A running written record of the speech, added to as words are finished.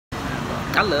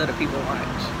I love the people watch.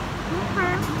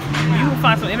 Okay. You will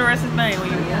find some interesting things when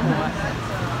you watch.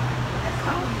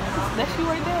 That's you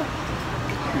right there.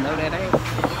 No, that ain't.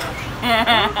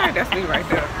 Okay, that's me right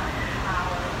there.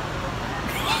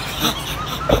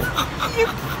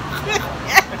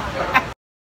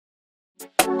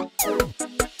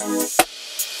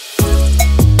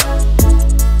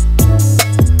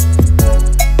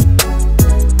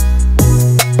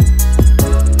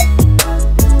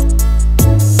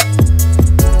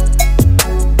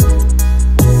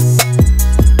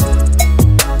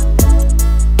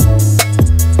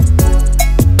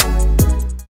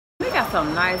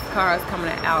 Some nice cars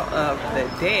coming out of the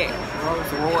deck.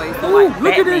 Rolls Royce. Ooh, like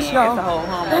look at this, y'all. It's a whole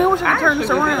Hummer. Hey, I wish I could turn this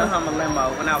around. I actually was in a Hummer limo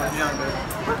when I was younger.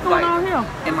 What's going on here?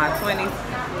 In my 20s.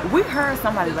 We heard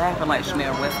somebody laughing like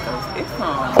Chanel West Coast. It's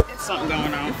something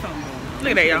going on. It's something going on.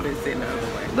 Look at that, y'all.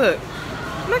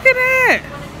 Look at that.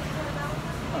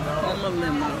 Hummer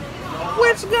limo.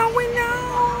 What's going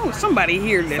on? Somebody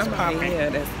here that's popping. Yeah,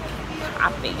 that's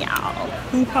popping, y'all.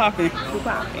 Who popping? Who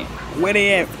popping? Where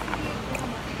they at?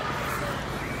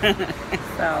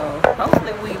 So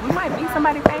hopefully we might meet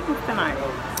somebody famous tonight.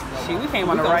 Shit, we came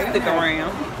on the right stick time.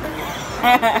 around.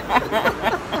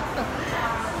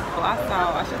 Well,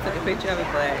 I should took a picture of it,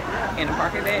 but in the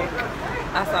parking deck,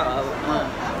 I saw a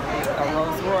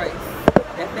Rolls Royce.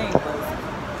 That thing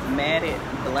was matted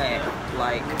black,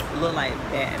 like looked like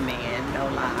Batman. No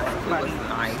lies, it was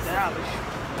nice.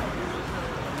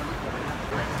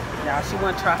 Y'all, she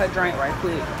want to try her drink right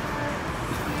quick.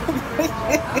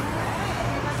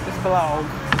 Vlog.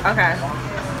 Okay.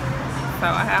 So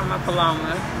I have my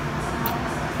Paloma.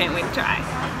 Can't wait to try.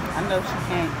 I know she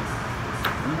can't.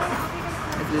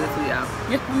 It's good too, y'all.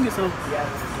 Yeah, let me get some.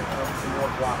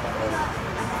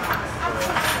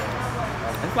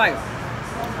 It's like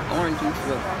orange juice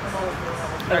with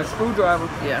Like a screwdriver.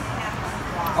 Yeah.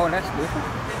 Oh, that's different.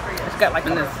 It's got like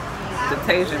this. The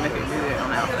taste make it good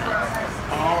on the outside.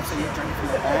 Oh, so you're drinking from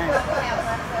the bag.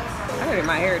 I gotta get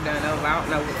my hair done over. I don't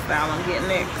know what style I'm getting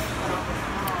next.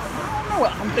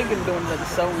 Well, I'm thinking of doing another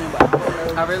sewing, but I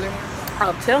don't know. Oh, really?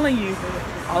 I'm telling you,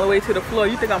 all the way to the floor.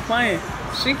 You think I'm playing?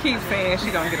 She keeps saying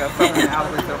she gonna get her sewing all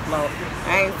the way to the floor.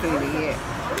 I ain't seen it yet.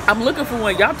 I'm looking for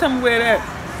one. Y'all tell me where that.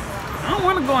 I don't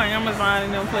want to go on Amazon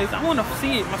in them places. I want to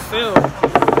see it myself.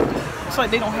 It's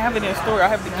like they don't have it in store. I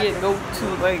have to go to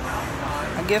like,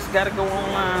 I guess gotta go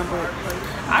online, but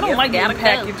I don't like getting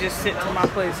packages sent to my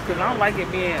place because I don't like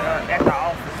it being at the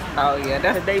office. Oh yeah,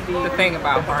 that's the thing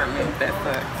about apartments that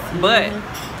sucks. But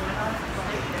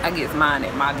I get mine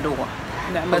at my door.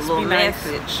 That must be nice.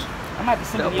 Message. I'm about to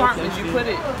send the apartments you put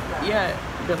it. Yeah,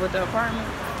 with the apartment.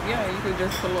 Yeah, you could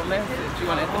just put a little message. You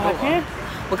want it at the door. Okay.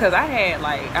 Because I had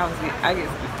like I get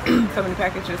so many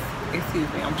packages. Excuse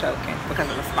me, I'm choking because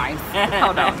of the spice.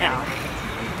 Hold on, y'all.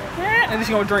 And then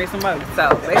she gonna drink some more.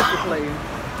 So basically,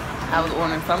 I was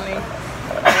ordering so many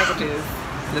packages.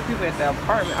 The people at the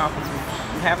apartment office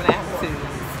were having attitudes.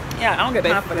 Yeah, I don't get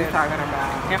time for that. Talking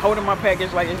about and holding my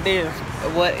package like it's theirs.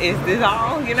 What is this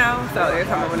all? You know. So every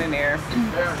time I went in there,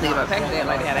 leave my package there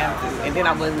like they had attitude, and then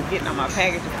I wasn't getting on my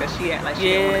packages because she had like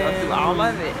she didn't want to go through all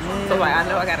of it. So like I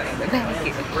know I got to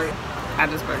package. I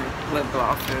just put lip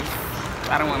glosses.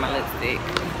 I don't want my lipstick,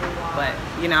 but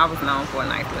you know I was known for a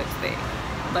nice lipstick.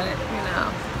 But you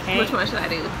know, which one should I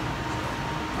do?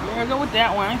 Yeah, go with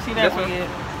that one. I didn't see that one yet.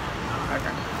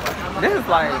 Okay. This is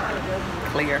like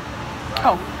clear.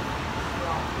 Oh.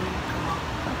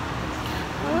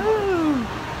 Ooh.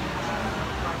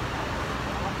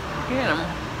 Yeah.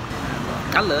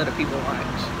 I love the people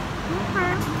watch.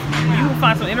 You will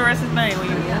find some interesting things when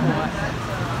you watch.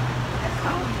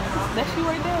 That's you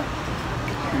right there.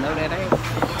 No, that ain't.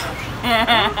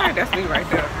 Okay, that's me right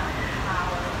there.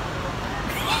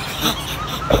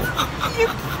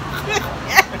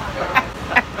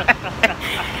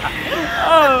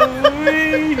 Oh,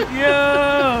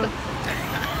 yo.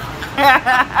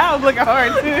 I was looking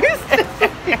hard too.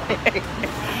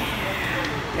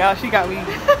 Y'all, she got me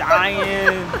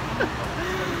dying.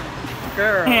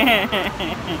 Girl.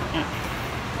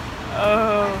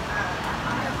 Oh.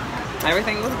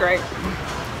 Everything was great.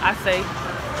 I say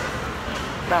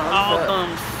all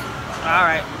thumbs. All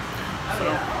right. So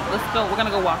let's go. We're gonna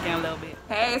go walk in a little bit.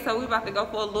 Hey, so we about to go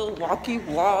for a little walk in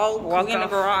the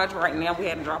garage right now. We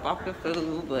had to drop off the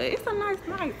food, but it's a nice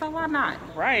night, so why not?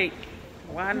 Right.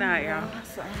 Why not, y'all?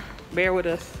 So, bear with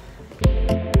us.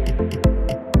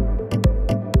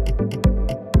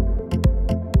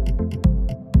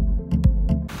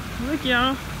 Look,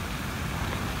 y'all.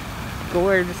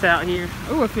 Gorgeous out here.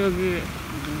 Oh, it feels good.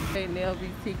 Hey, nail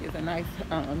boutique is a nice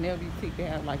nail boutique. They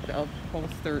have like the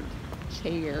upholstered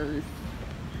chairs.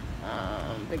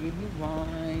 They give you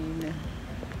wine.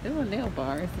 There's a nail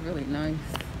bar. It's really nice.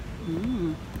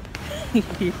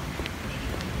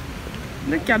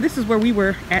 Look, y'all, this is where we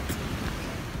were at.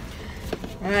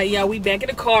 Alright, y'all, we back in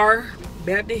the car.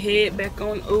 About to head back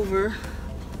on over.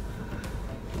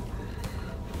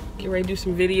 Get ready to do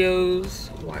some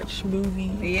videos. Watch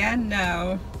movies. Yeah, I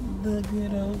know. The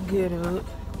good old get up.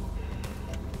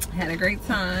 Had a great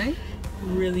time.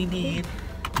 Really did.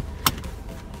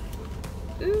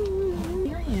 Ooh,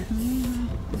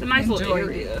 it's a nice little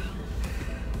area.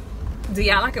 Do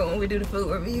y'all like it when we do the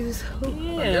food reviews? Ooh,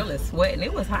 Yeah. my girl is sweating.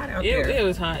 It was hot out there. It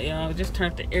was hot, y'all. Just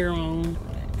turned the air on.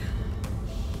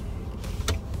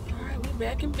 Alright, we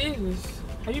back in business.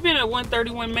 Have you been at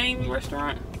 131 Main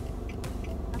restaurant?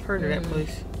 I've heard of that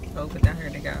place. Oh, but I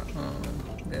heard they got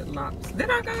the lobster. Did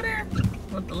I go there?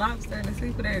 With the lobster and the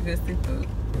seafood? They're good seafood.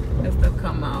 That stuff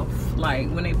come off. Like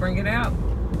when they bring it out,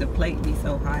 the plate be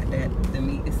so hot that the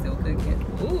meat is still cooking.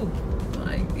 Ooh.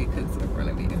 Like it cooks in front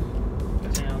of you.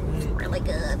 That sounds good. Really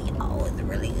good. Oh, it's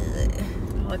really good.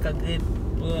 I like a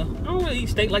good, well, I don't really eat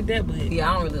steak like that, but Yeah,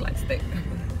 I don't really like steak.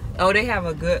 Oh, they have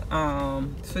a good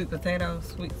sweet potato,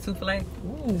 sweet souffle.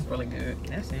 ooh, It's really good.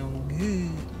 that sounds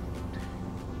good.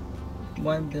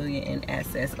 1 billion in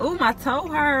assets. Oh, my toe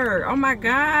hurt. Oh my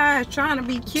gosh, trying to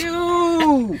be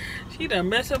cute. She done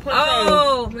messed up her toe.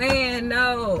 Oh man,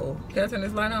 no. Can I turn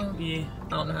this light on? Yeah, I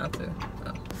don't know how to.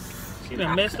 Oh. she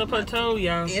done messed up her toe,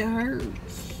 y'all. It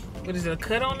hurts. What is it, a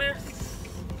cut on there?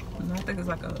 I think it's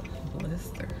like a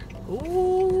blister.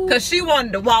 Ooh. Cause she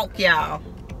wanted to walk, y'all.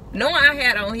 Knowing I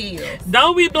had on heels.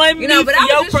 Don't be blaming You know, me but for I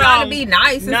your was just trying to be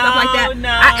nice and stuff like that. No,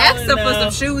 I asked her for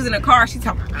some shoes in the car. She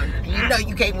told me, you know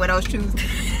you can't wear those shoes.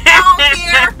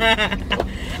 I don't care.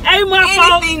 Ain't my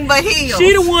fault. Anything but heels.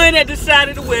 She the one that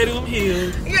decided to wear them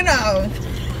heels. You know.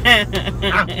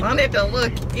 I wanted to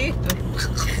look cute.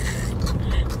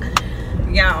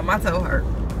 Y'all, my toe hurt.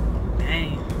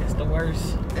 Dang, that's the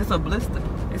worst. It's a blister.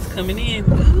 It's coming in.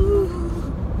 Ooh.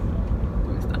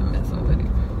 Let me stop messing with it.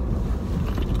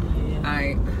 Yeah.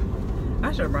 Alright.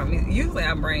 I should have brought me. Usually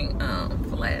I bring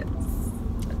flats.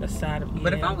 The side of,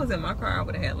 But if I was in my car, I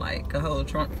would have had like a whole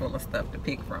trunk full of stuff to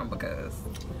pick from because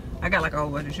I got like a whole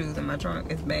bunch of shoes in my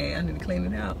trunk. It's bad. I need to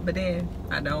clean it out. But then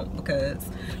I don't because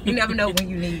you never know when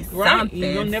you need Right, something.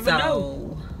 you'll never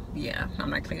know. Yeah, I'm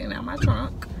not cleaning out my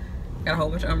trunk. Got a whole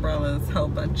bunch of umbrellas, whole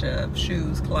bunch of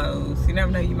shoes, clothes. You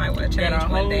never know, you might want to change got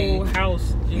a one day. whole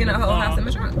house. You know, whole house in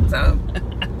my trunk. So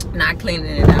not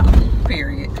cleaning it out.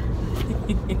 Period.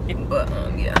 But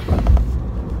yeah.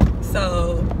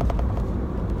 So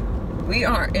we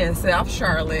are in South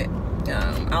Charlotte.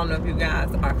 I don't know if you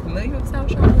guys are familiar with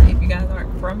South Charlotte. If you guys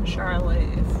aren't from Charlotte,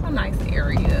 it's a nice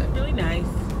area. Really nice.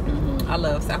 I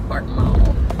love South Park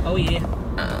Mall. Oh yeah.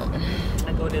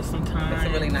 I go there sometimes. It's a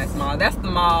really nice mall. That's the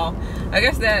mall, I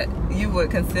guess, that you would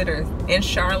consider in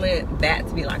Charlotte that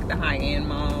to be like the high-end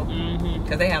mall.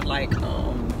 Because they have like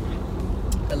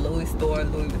the Louis store,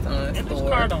 Louis Vuitton And store. this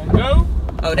car don't go.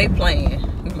 Oh, they playing.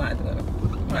 We might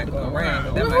go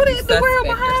around. That Who might be is the world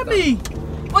suspect or behind me?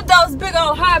 something. With those big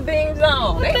old high beams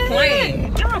on. What They the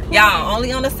playing. heck? Y'all,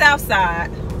 only on the south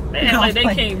side. They act like they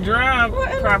can't drive What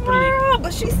in the properly. world?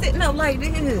 But she's sitting up like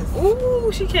this. Ooh,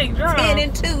 she can't drive. 10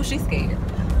 and 2. She's scared.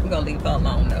 We're gonna leave her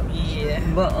alone though. Yeah.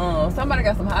 But somebody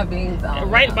got some high beams on.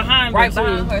 Right behind her, Right too.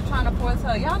 behind her, trying to force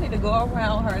her. Y'all need to go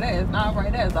around her. That is not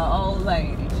right. That is an old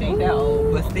lady. She ain't that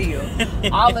old, but still.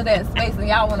 All of that space and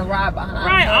y'all want to ride behind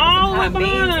Right, her. all with some high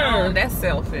behind beams her. on. That's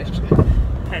selfish.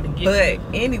 Had to get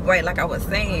But anyway, like I was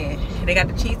saying, they got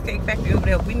the Cheesecake Factory over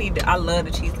there. We need to, I love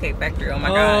the Cheesecake Factory. Oh my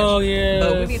gosh. Oh yeah.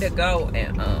 But we need to go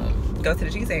and go to the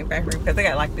Cheesecake Factory because they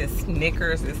got like this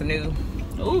Snickers, this new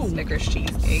Ooh, Snickers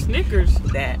cheesecake Snickers.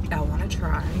 that I want to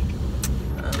try.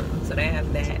 So they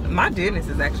have that. My dentist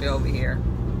is actually over here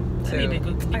too. I need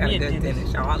to go get I got me a good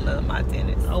dentist, y'all. I love my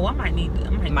dentist. Oh, I might need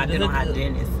My to dental hook up.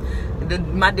 hygienist.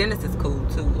 My dentist is cool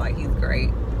too. Like he's great.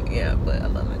 Yeah, but I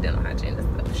love my dental hygienist.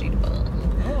 So she the bum.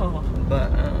 Oh.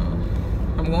 But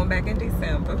I'm going back in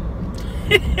December.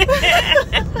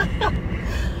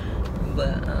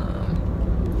 But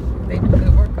they do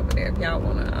good work over there. If y'all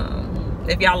wanna,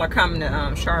 if y'all are coming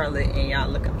to Charlotte and y'all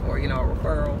looking for, you know, a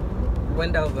referral,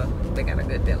 Wendover, they got a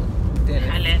good dentist.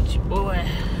 Holla at your boy.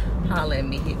 Holla at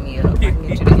me, hit me up. I can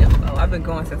get you the info. I've been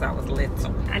going since I was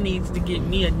little. I need to get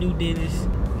me a new dentist.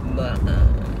 But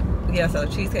yeah, so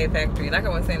Cheesecake Factory, like I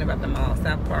was saying about the mall,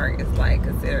 South Park is like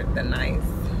considered the nice,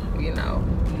 you know,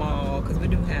 mall, because we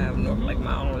do have North Lake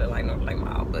Mall. I don't really like North Lake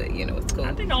Mall, but you know, it's cool.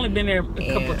 I think I only been there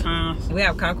a couple times. We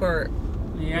have Concord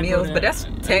Yeah, I go Mills, there. but that's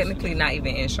technically not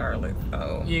even in Charlotte.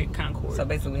 So Yeah, Concord. so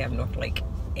basically we have North Lake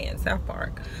and South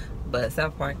Park. But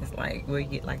South Park is like where you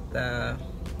get like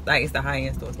it's the high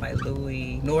end stores like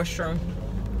Louis, Nordstrom.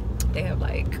 They have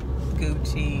like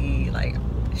Gucci, like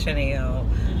Chanel,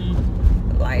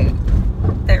 like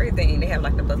everything. They have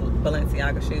like the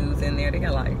Balenciaga shoes in there. They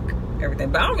got like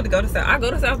everything. But I don't really go to South. I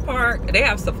go to South Park. They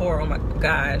have Sephora. Oh my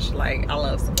gosh, like I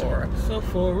love Sephora.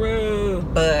 Sephora.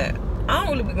 But I don't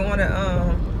really be going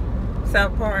to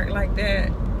South Park like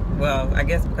that. Well, I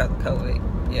guess because of COVID.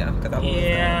 Yeah, because I was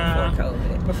going before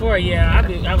COVID. Before,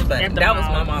 I was but at the that mall. was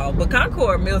my mall. But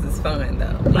Concord Mills is fun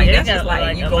though. Like that's just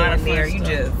like you go in there, you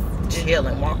just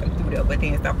chilling, walking through there. But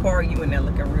then South Park, you in there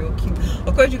looking real cute.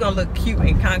 Of course, you're gonna look cute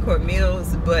in Concord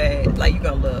Mills, but like you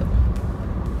gonna look.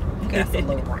 You got to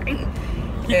look right.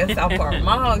 In South Park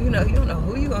Mall, you know, you don't know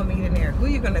who you gonna meet in there, who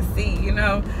you gonna see, you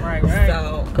know. Right.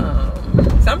 So,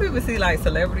 some people see like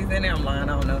celebrities in there. I'm lying,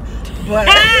 I don't know. But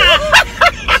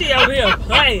she over here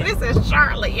playing. This is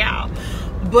Charlotte, y'all.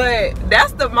 But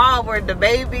that's the mall where the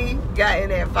baby got in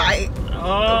that fight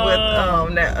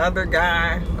with that other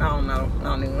guy. I don't know. I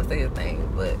don't even want to say his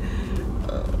name, but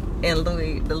in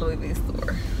the Louis V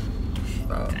store.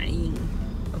 So, dang.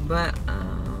 But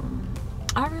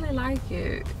I really like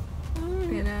it.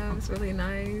 You know, it's really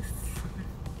nice.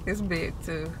 It's big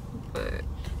too, but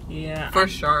for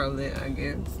Charlotte, I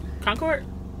guess. Concord?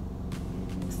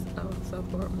 South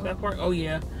Park. Oh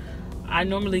yeah. I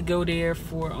normally go there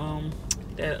for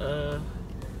that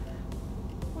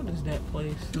what is that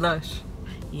place? Lush.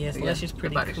 Yes, Lush is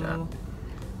pretty cool. Shop.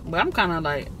 But I'm kind of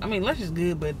like, I mean, Lush is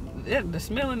good, but the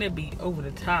smell in there be over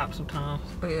the top sometimes.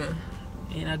 Oh, yeah.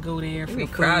 And I go there for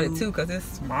food. Crowded too, cause it's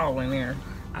small in there.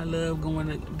 I love going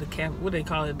to the caf. What they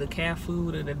call it, the caf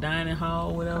food or the dining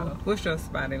hall, whatever. What's your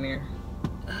spot in there?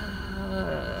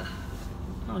 I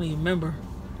don't even remember.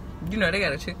 You know they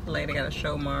got a Chick-fil-A, they got a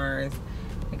Show Mars,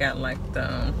 they got like the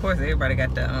of course everybody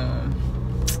got the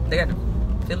they got the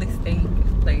Philly steak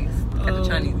place, got the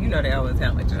Chinese. You know they always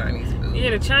have like the Chinese food.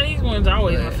 Yeah, the Chinese one's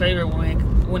always my favorite one.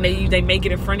 When they make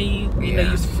it in front of you, you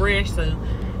know it's fresh, so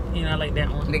you know I like that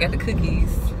one. They got the cookie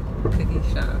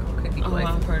shop, cookie place.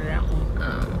 I've heard of that one.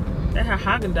 They have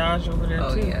Haagen-Dazs over there too.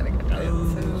 Oh yeah, they got that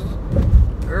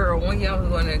too. Girl, one y'all was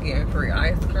going there getting free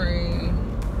ice cream.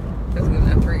 They was giving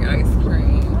that free ice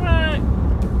cream. What?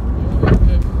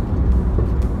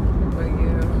 But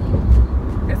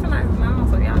yeah, it's a nice mall.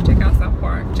 So y'all check out South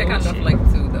Park. Check out North Lake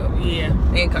too, though. Yeah.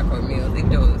 And Concord Mills, even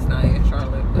though it's not in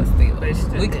Charlotte, but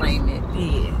still, we claim it.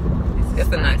 Yeah. It's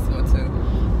a nice one too.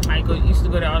 I used to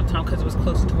go there all the time because it was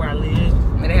closer to where I live. I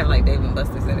mean, they have like Dave &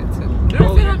 Buster's in it too. Do they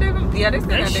still have Dave & Yeah, they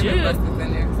still have Dave & Buster's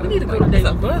in there. So we need to go to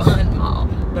Dave & Buster's. Fun mall.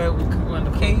 But we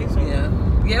can't.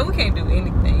 Yeah, we can't do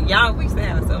anything. Y'all, we used to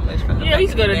have so much fun. Yeah, we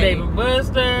used to go to Dave &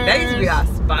 Buster's. That used to be our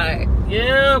spot.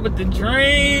 Yeah, but the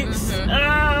drinks.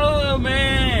 Oh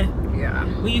man. Yeah.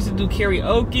 We used to do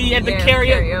karaoke at the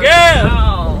karaoke. Girl.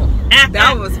 Oh.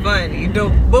 That was funny.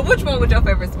 But which one was your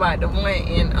favorite spot? The one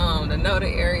in the Noda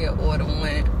area or the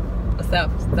one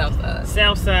south side?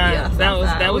 South side. Yeah, that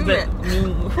was the.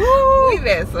 We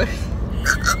met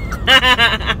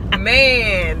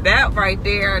man, that right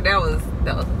there, that was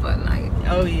a fun night.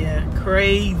 Oh yeah,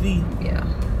 crazy. Yeah.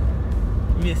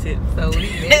 Miss it. So we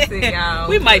miss it, y'all.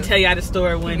 We might tell y'all the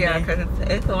story one day. Yeah, because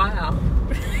it's a wild.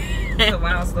 It's a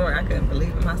wild story. I couldn't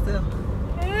believe it myself.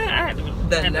 Yeah,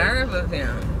 the nerve of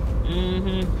him.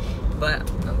 But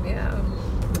yeah,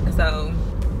 so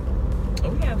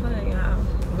we have fun, y'all.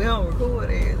 We don't record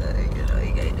everything, you know.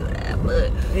 You can't do that,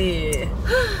 but yeah.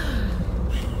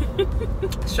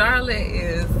 Charlotte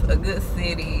is a good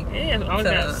city. Yeah, always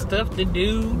got stuff to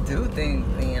do things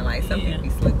in. Like some people be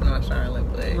sleeping on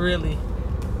Charlotte, but really,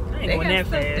 I ain't going that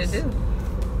fast. To do.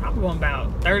 I'm going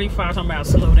about 35. Talking about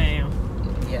slow down.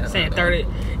 Yeah, saying 30.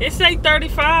 It say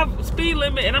 35 speed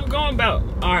limit, and I'm going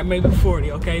about maybe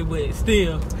 40. Okay, but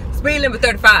still. Speed limit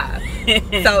 35.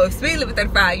 So if speed limit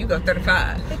 35, you go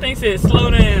 35. That thing said slow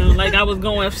down, like I was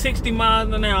going 60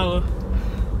 miles an hour.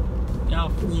 Y'all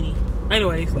funny.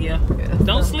 Anyways, yeah.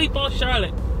 Don't sleep on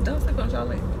Charlotte. Don't sleep on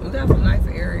Charlotte. We got some nice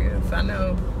areas. I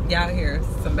know y'all hear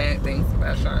some bad things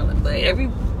about Charlotte, but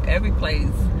every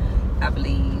place, I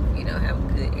believe, you know, have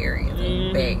good areas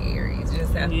and bad areas. You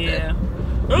just have to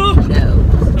know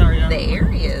the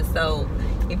areas. So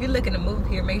if you're looking to move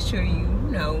here, make sure you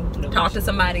talk to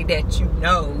somebody that you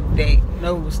know that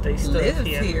lives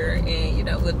here, and you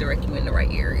know we'll direct you in the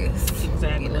right areas.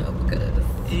 Exactly. You know, because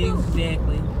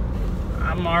exactly.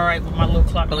 I'm alright with my little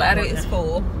clock. Bladder is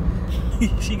full.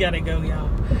 She gotta go, y'all.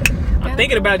 I'm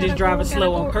thinking about just driving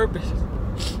slow on purpose.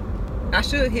 I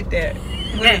should hit that.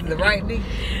 What is the right knee?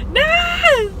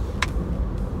 No.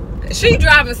 She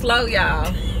driving slow,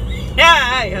 y'all.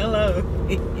 Hi, hello.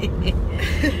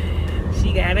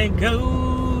 She gotta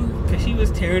go. Cause she was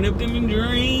tearing up them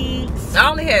drinks. I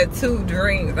only had 2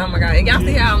 drinks. Oh my god. And y'all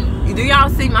see how, do y'all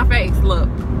see my face? Look.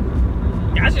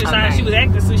 I should have saw how she was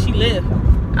acting since she left.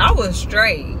 I was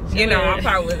straight. You know, I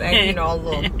probably was acting, you know, a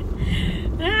little,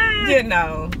 you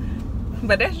know.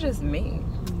 But that's just me.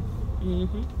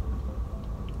 Mm-hmm.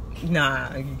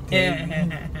 Nah. You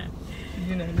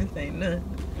know, this ain't nothing.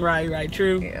 Right,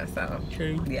 true. Yeah, so.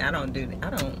 True. Yeah, I don't drink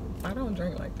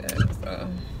like that, so.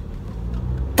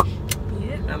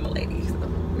 Yeah. I'm a lady, so,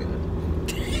 you know.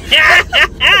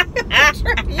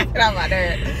 You get out my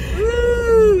dad.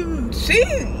 She,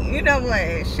 you know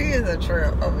what? She is a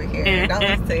trip over here. Don't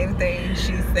listen to anything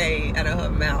she say out of her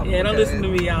mouth. Yeah, don't listen to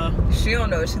me, y'all. She don't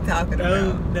know what she's talking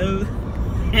about. No.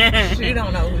 She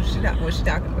don't know what she's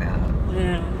talking about.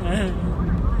 Yeah,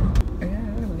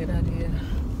 that's a good idea.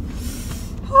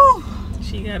 Whew.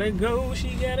 She gotta go. She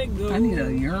gotta go. I need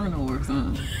a urinal or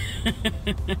something.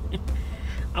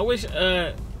 I wish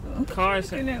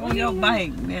cars on your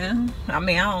bike, man. I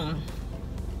mean, I don't.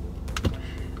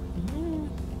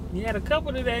 You had a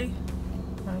couple today.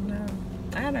 I know.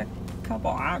 I had a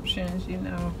couple options, you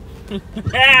know.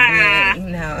 Yeah, you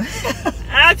know.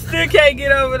 I still can't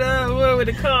get over the one with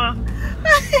the car.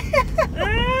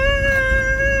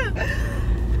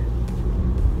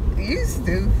 You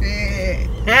stupid.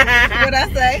 What'd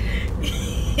I say?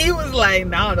 He was like,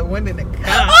 no, the one in the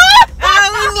car. I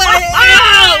was like,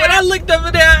 oh, when I looked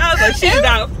over there, I was like, she's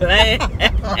not playing.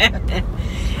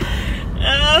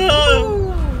 Oh.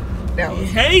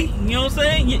 Hey, you know what I'm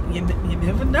saying? You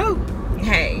never know.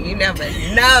 Hey, you never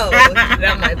know.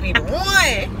 That might be the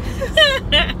one.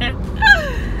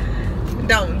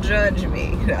 Don't judge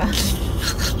me. Yeah.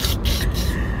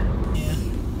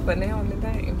 But now I'm the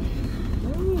thing.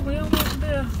 Ooh, we almost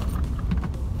there.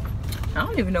 I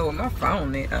don't even know where my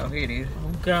phone is. Oh, here it is.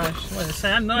 Oh gosh, what I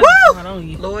say? I know it's not on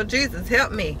you. Lord Jesus,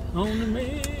 help me. On the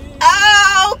man.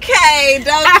 Okay,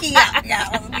 don't keep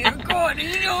y'all be recording.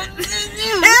 You know,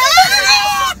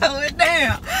 slow it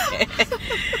down.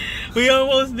 We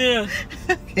almost there.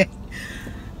 Okay.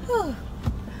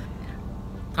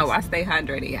 Oh, I stay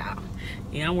hydrated, y'all.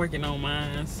 Yeah, I'm working on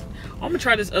mine. I'm gonna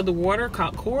try this other water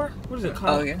called Core. What is it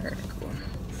called? Oh, yeah, I heard of Core.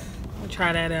 I'm gonna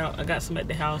try that out. I got some at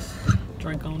the house.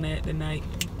 Drink on that tonight.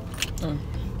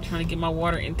 Trying to get my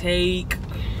water intake.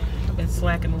 I've been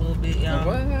slacking a little bit, y'all.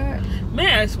 What?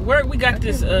 Man, it's work. We got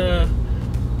this the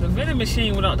vending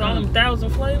machine with all them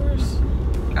 1,000 flavors.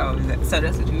 Oh, so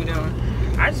that's what you doing?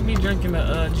 I just be drinking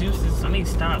the juices. I need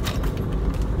to stop.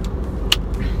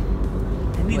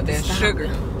 I need with to that stop. sugar.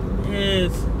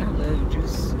 Yes. I love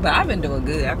juice. But I've been doing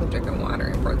good. I've been drinking water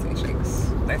and protein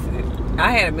shakes. That's it.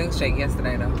 I had a milkshake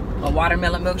yesterday, though. A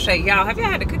watermelon milkshake. Y'all, have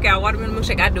y'all had to cook out watermelon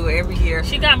milkshake? I do it every year.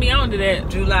 She got me onto that.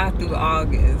 July through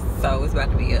August. So it's about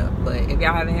to be up. But if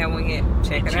y'all haven't had one yet,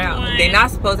 check it out. They're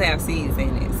not supposed to have seeds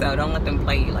in it. So don't let them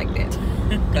play you like that.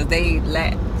 Because they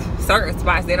let certain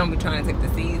spots, they don't be trying to take the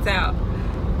seeds out.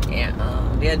 And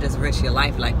they'll just risk your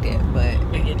life like that. But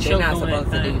they're not supposed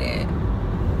to do that.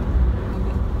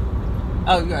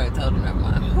 Oh, you already told them, never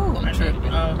mind. Whew, I'm tripping.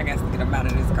 I got to get up out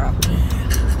of this car.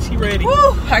 She ready.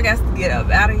 Whew, I got to get up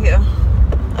out of here.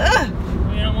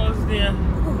 We almost there.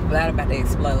 Whew, glad about to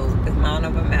explode. It's none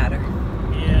of it matter.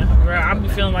 Yeah, girl, I be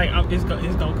feeling like it's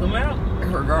gonna come out.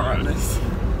 Regardless.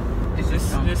 It's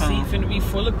just the seat finna be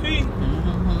full of pee.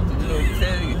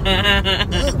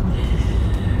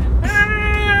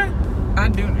 I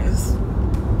do this.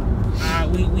 Alright,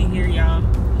 we hear y'all.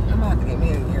 I'm about to get me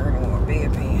a urinal or a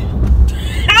bedpan.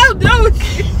 I'll do it.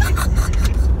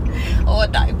 Or a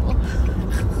diaper.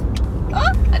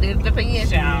 Oh, I did the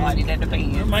pants, y'all. I did the I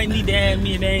pants. might need to add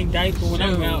me a dang diaper when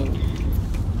I'm out.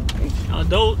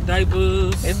 Adult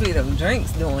diapers. It be them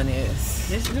drinks doing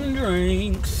this. It's them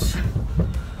drinks.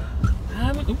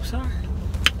 Oops, sorry.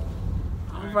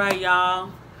 Alright, y'all.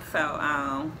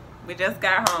 So, we just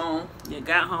got home. You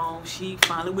got home. She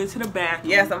finally went to the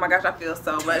bathroom. Yes, oh my gosh, I feel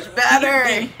so much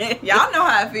better. Y'all know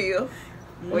how I feel.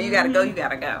 When you gotta go, you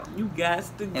gotta go. You got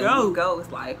to And go. when you go, it's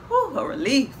like, whew, a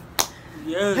relief.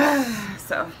 Yes.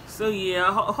 So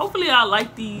yeah, hopefully I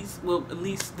like these. Well, at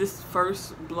least this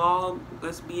first vlog,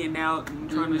 us being out and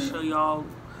trying to show y'all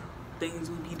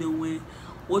things we be doing.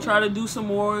 We'll try to do some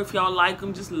more. If y'all like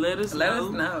them, just let us know. Let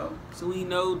us know. So we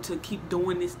know to keep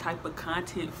doing this type of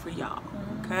content for y'all.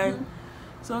 Okay?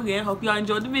 So again, hope y'all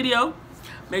enjoyed the video.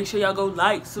 Make sure y'all go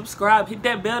like, subscribe, hit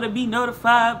that bell to be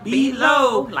notified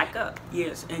below. Like up.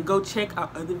 Yes, and go check our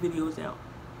other videos out.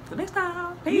 Till next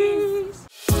time. Peace.